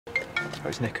Oh,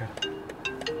 it's Nico.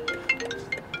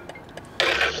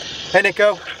 Hey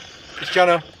Nico, it's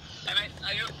Jono. Hey mate, how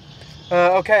are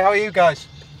you? Okay, how are you guys?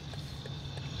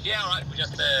 Yeah, alright. We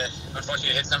just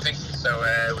unfortunately hit something, so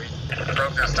we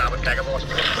broke our starboard checkerboard.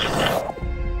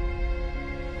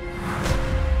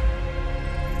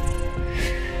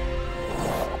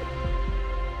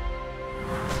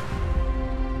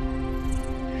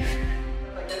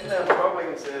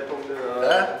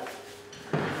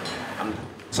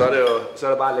 Så er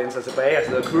det bare at læne sig tilbage og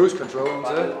sidde cruise control.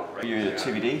 Your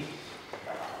TVD?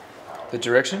 The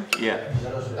direction? Yeah.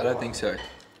 I don't think so.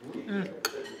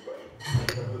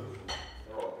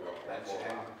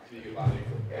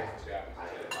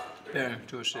 Yeah,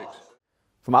 206.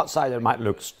 From outside, it might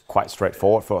look quite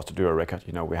straightforward for us to do a record.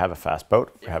 You know, we have a fast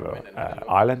boat, we have an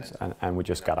island, and we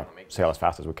just gotta sail as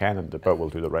fast as we can, and the boat will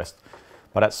do the rest.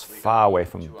 But that's far away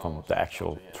from the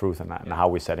actual truth and how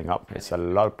we're setting up. It's a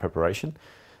lot of preparation.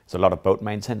 It's a lot of boat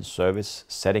maintenance, service,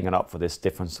 setting it up for this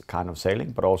different kind of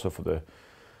sailing, but also for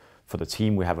the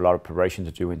team, we have a lot of preparation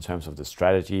to do in terms of the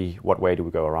strategy. What way do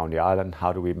we go around the island?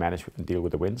 How do we manage and deal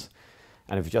with the winds?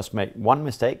 And if you just make one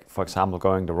mistake, for example,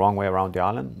 going the wrong way around the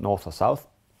island, north or south,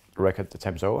 the record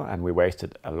attempt's over, and we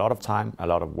wasted a lot of time, a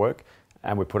lot of work,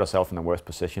 and we put ourselves in a worse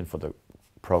position for the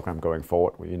program going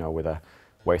forward, you know, with a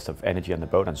waste of energy on the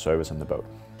boat and service on the boat.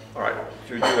 All right,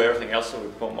 should we do everything else so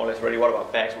we're more or less ready? What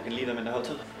about bags? We can leave them in the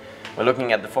hotel? We're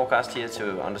looking at the forecast here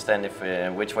to understand if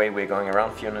which way we're going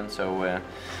around Funen. So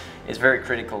it's very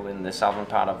critical in the southern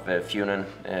part of Funen.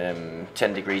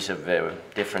 10 degrees of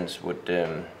difference would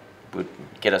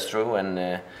get us through,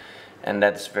 and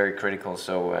that's very critical.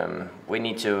 So we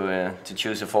need to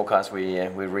choose a forecast we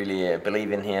really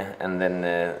believe in here, and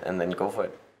then go for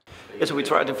it. Yeah, so we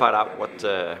tried to find out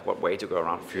what way to go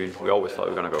around Fyn. We always thought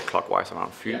we were going to go clockwise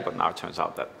around Fyn, but now it turns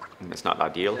out that it's not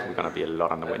ideal. We're going to be a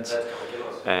lot on the winds,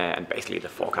 and basically the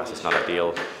forecast is not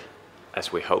ideal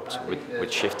as we hoped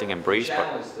with shifting and breeze, but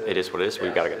it is what it is.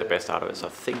 We've got to get the best out of it. So I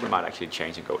think we might actually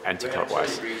change and go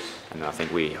anti-clockwise, and I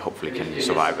think we hopefully can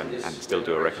survive and still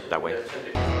do a record that way.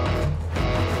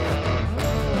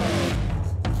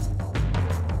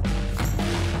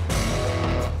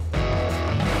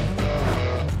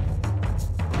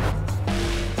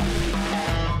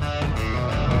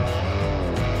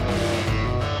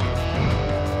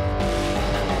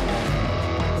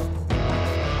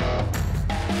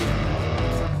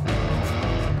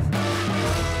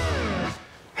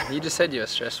 You just said you were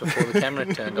stressed before the camera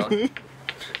turned on.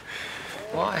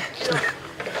 Why?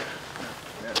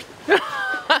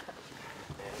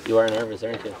 You are nervous,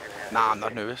 aren't you? Nah, I'm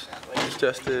not nervous. It's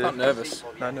just not nervous.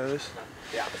 Not nervous.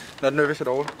 Not nervous at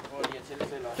all.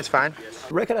 It's fine.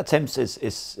 Record attempts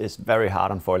is very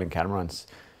hard on foiling catamarans.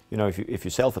 You know, if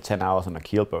you sail for 10 hours on a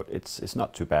keel boat, it's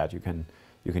not too bad. You can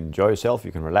enjoy yourself,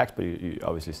 you can relax, but you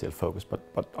obviously still focus.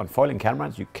 But on foiling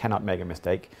catamarans, you cannot make a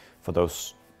mistake for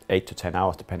those 8 to 10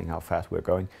 hours, depending how fast we're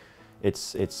going.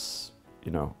 It's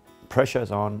you know, pressure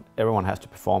is on. Everyone has to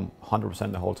perform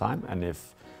 100% the whole time, and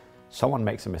if someone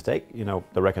makes a mistake, you know,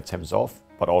 the record attempt's off,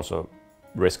 but also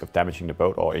risk of damaging the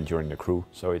boat or injuring the crew.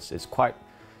 So it's quite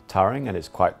tiring, and it's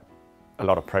quite a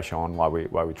lot of pressure on while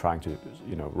we're trying to,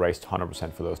 you know, race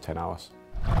 100% for those 10 hours.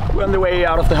 We're on the way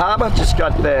out of the harbour, just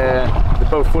got the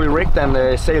boat fully rigged and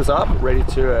the sails up, ready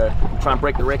to try and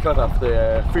break the record of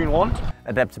the Fyn Wand.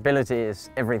 Adaptability is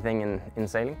everything in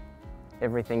sailing.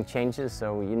 Everything changes,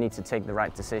 so you need to take the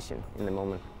right decision in the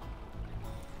moment.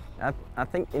 I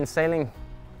think in sailing,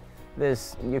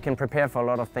 you can prepare for a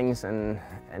lot of things, and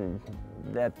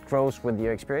that grows with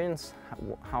your experience,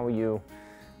 how you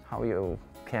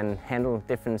can handle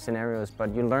different scenarios.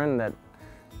 But you learn that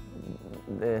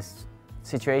the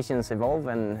situations evolve,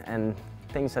 and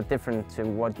things are different to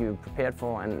what you prepared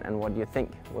for and what you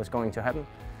think was going to happen.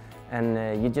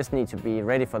 And you just need to be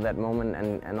ready for that moment,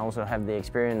 and also have the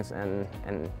experience and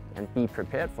be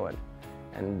prepared for it.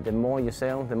 And the more you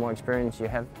sail, the more experience you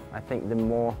have, I think the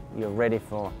more you're ready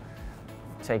for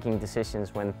taking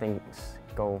decisions when things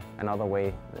go another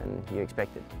way than you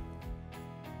expected.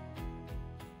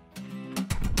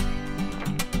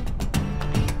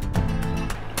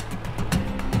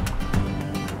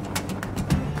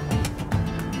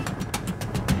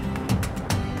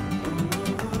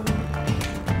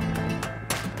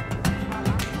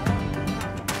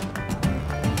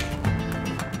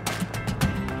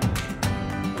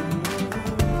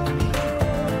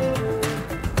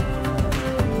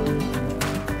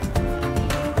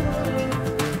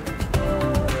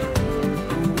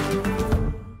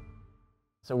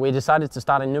 So we decided to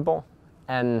start in Nyborg,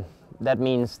 and that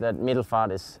means that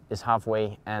Middelfart is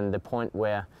halfway, and the point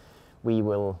where we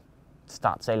will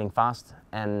start sailing fast,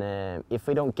 and if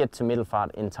we don't get to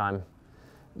Middelfart in time,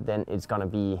 then it's going to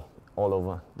be all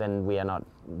over. Then we are not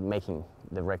making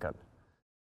the record.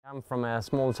 I'm from a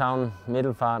small town,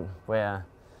 Middelfart, where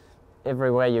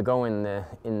everywhere you go in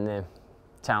the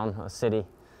town or city,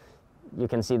 you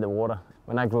can see the water.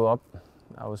 When I grew up,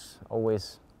 I was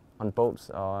always on boats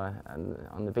or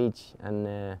on the beach,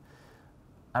 and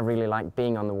I really like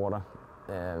being on the water.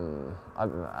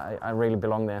 I really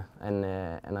belong there,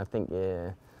 and I think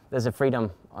there's a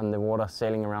freedom on the water,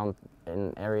 sailing around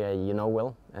an area you know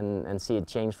well, and see it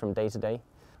change from day to day.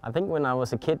 I think when I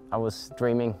was a kid, I was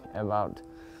dreaming about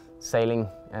sailing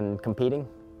and competing,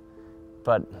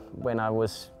 but when I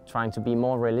was trying to be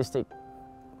more realistic,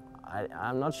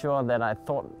 I'm not sure that I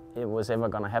thought it was ever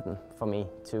going to happen for me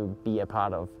to be a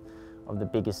part of the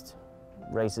biggest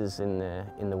races in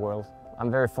the world. I'm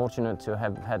very fortunate to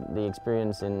have had the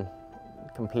experience in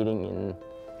competing in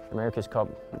America's Cup,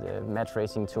 the match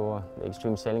racing tour, the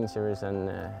Extreme Sailing Series,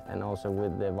 and also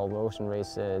with the Volvo Ocean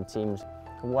Race teams.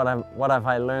 What have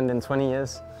I learned in 20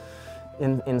 years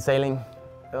in sailing?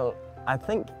 Well, I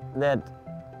think that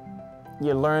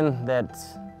you learn that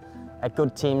a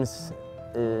good team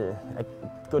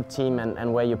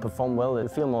and where you perform well, you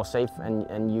feel more safe,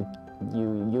 and you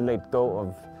let go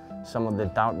of some of the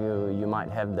doubt you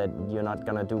might have that you're not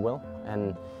going to do well.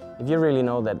 And if you really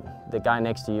know that the guy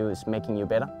next to you is making you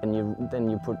better, and then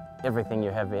you put everything you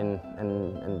have in,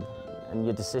 and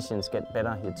your decisions get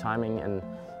better, your timing and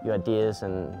your ideas,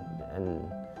 and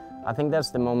I think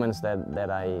that's the moments that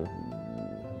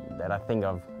I think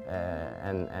of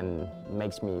and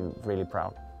makes me really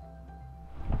proud.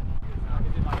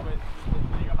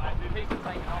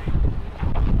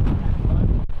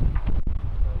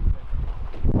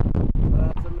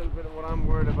 That's a little bit of what I'm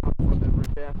worried about for the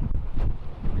repair.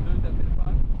 Can we lose that bit of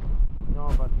time? No,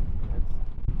 but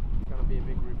it's gonna be a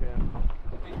big repair.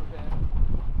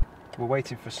 We're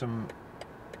waiting for some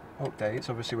updates.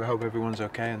 Obviously we hope everyone's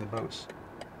okay and the boat's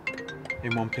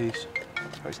in one piece.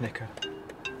 So it's Nico.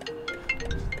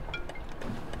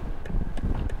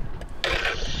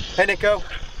 Hey Nico,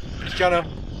 it's Jono.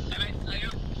 Hey mate, how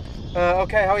are you?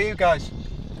 Okay, how are you guys?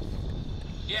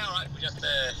 Yeah, alright. We just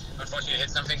unfortunately hit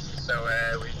something, so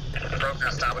we broke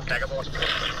our starboard catamarans.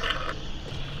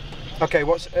 Okay,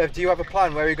 do you have a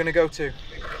plan? Where are you going to go to?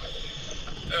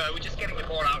 We're just getting the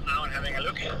board out now and having a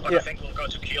look, but Yeah. I think we'll go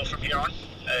to Kiel from here on.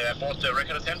 Board the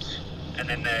record attempt, and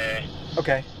then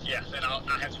Okay. yeah, then I'll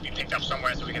have to be picked up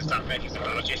somewhere so we can start making some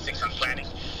logistics and planning.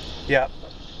 Yeah.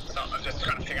 So I'm just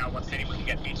trying to figure out what city we can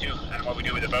get me to and what we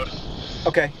do with the boat.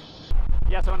 Okay.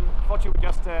 Yeah, so unfortunately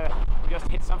we just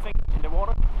hit something in the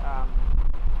water.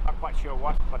 Not quite sure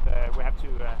what, but we have to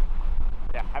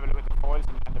have a look at the foils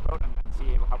and the boat and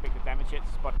see how big the damage is.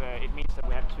 But it means that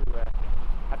we have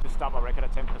to stop our record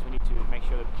attempt because we need to make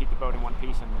sure that we keep the boat in one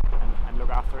piece and look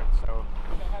after it. So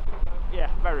yeah,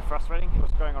 very frustrating. It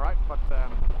was going all right, but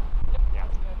yeah,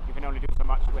 you can only do so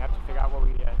much. We have to figure out what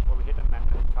we hit and then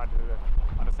try to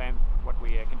understand what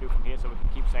we can do from here so we can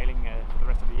keep sailing for the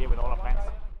rest of the year with all our plans.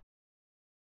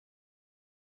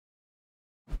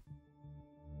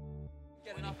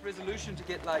 Get enough resolution to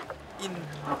get like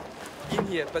in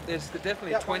here, but there's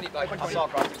definitely 20 like I saw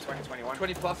across 2021.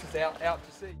 20 plus is out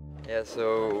to sea. Yeah,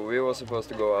 so we were supposed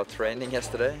to go out training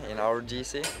yesterday in our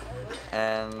GC,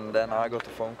 and then I got a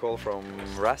phone call from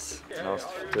Ras and asked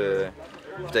if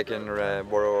they can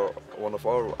borrow one of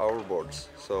our boards.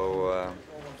 So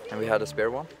and we had a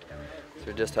spare one, so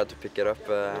we just had to pick it up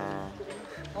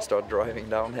and start driving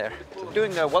down here.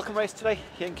 Doing a welcome race today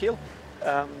here in Kiel.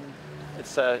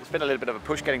 It's been a little bit of a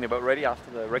push getting the boat ready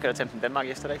after the record attempt in Denmark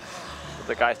yesterday. But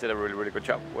the guys did a really good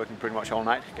job, working pretty much all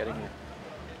night, getting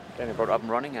the boat up and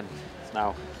running, and it's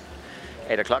now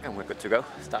 8 o'clock and we're good to go.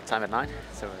 Start time at 9,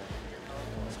 so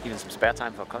even some spare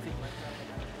time for coffee.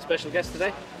 Special guest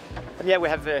today. And yeah, we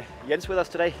have Jens with us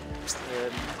today.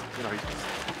 You know, he's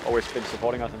always been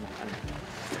supporting us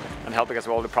and helping us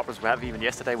with all the problems we have. Even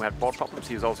yesterday we had board problems.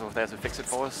 He was also there to fix it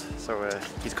for us. So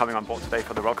he's coming on board today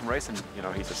for the welcome race, and you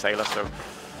know, he's a sailor, so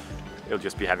he'll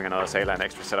just be having another sailor and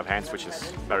extra set of hands, which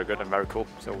is very good and very cool.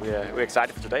 So we're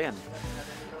excited for today, and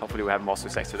hopefully we have more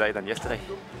success today than yesterday.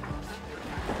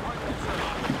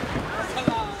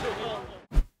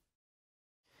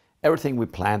 Everything we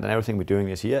planned and everything we're doing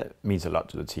this year means a lot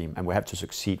to the team, and we have to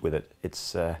succeed with it.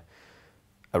 It's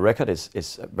a record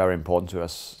is very important to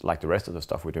us, like the rest of the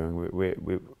stuff we're doing.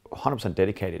 We're 100%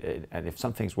 dedicated, and if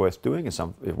something's worth doing, it's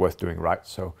worth doing right.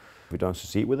 So if we don't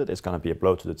succeed with it, it's going to be a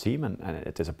blow to the team and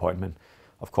a disappointment.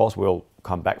 Of course, we'll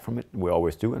come back from it. We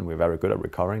always do, and we're very good at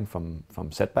recovering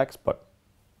from setbacks, but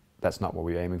that's not what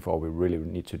we're aiming for. We really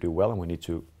need to do well, and we need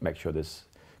to make sure this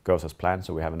goes as planned,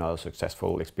 so we have another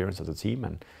successful experience as a team.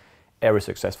 And every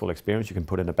successful experience you can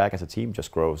put in the bag as a team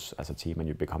just grows as a team, and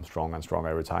you become stronger and stronger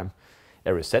every time.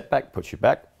 Every setback puts you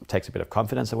back, takes a bit of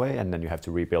confidence away, and then you have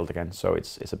to rebuild again. So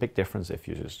it's a big difference if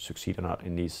you succeed or not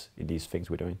in these things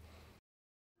we're doing.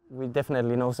 We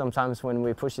definitely know sometimes when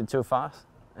we push it too fast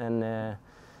and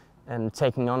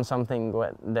taking on something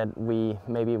that we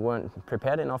maybe weren't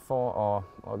prepared enough for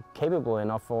or capable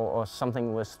enough for, or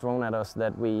something was thrown at us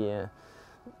that we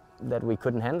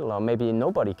couldn't handle, or maybe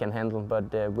nobody can handle.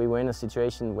 But we were in a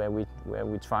situation where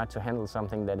we tried to handle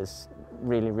something that is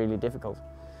really, really difficult.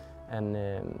 And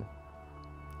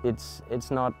it's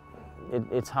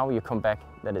how you come back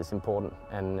that is important,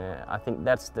 and I think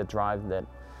that's the drive that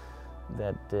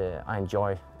I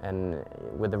enjoy. And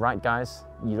with the right guys,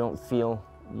 you don't feel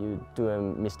you do a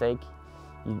mistake.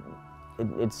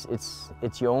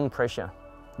 It's your own pressure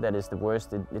that is the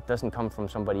worst. It doesn't come from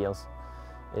somebody else.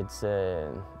 It's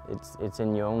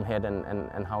in your own head,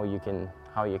 and how you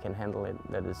can handle it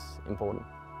that is important.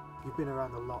 You've been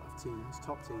around a lot of teams,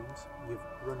 top teams, you've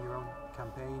run your own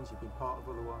campaigns, you've been part of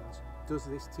other ones. Does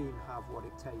this team have what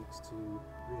it takes to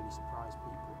really surprise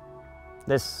people?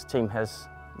 This team has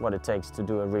what it takes to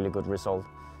do a really good result,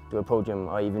 do a podium,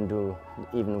 or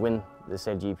even win the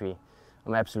SailGP.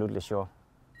 I'm absolutely sure.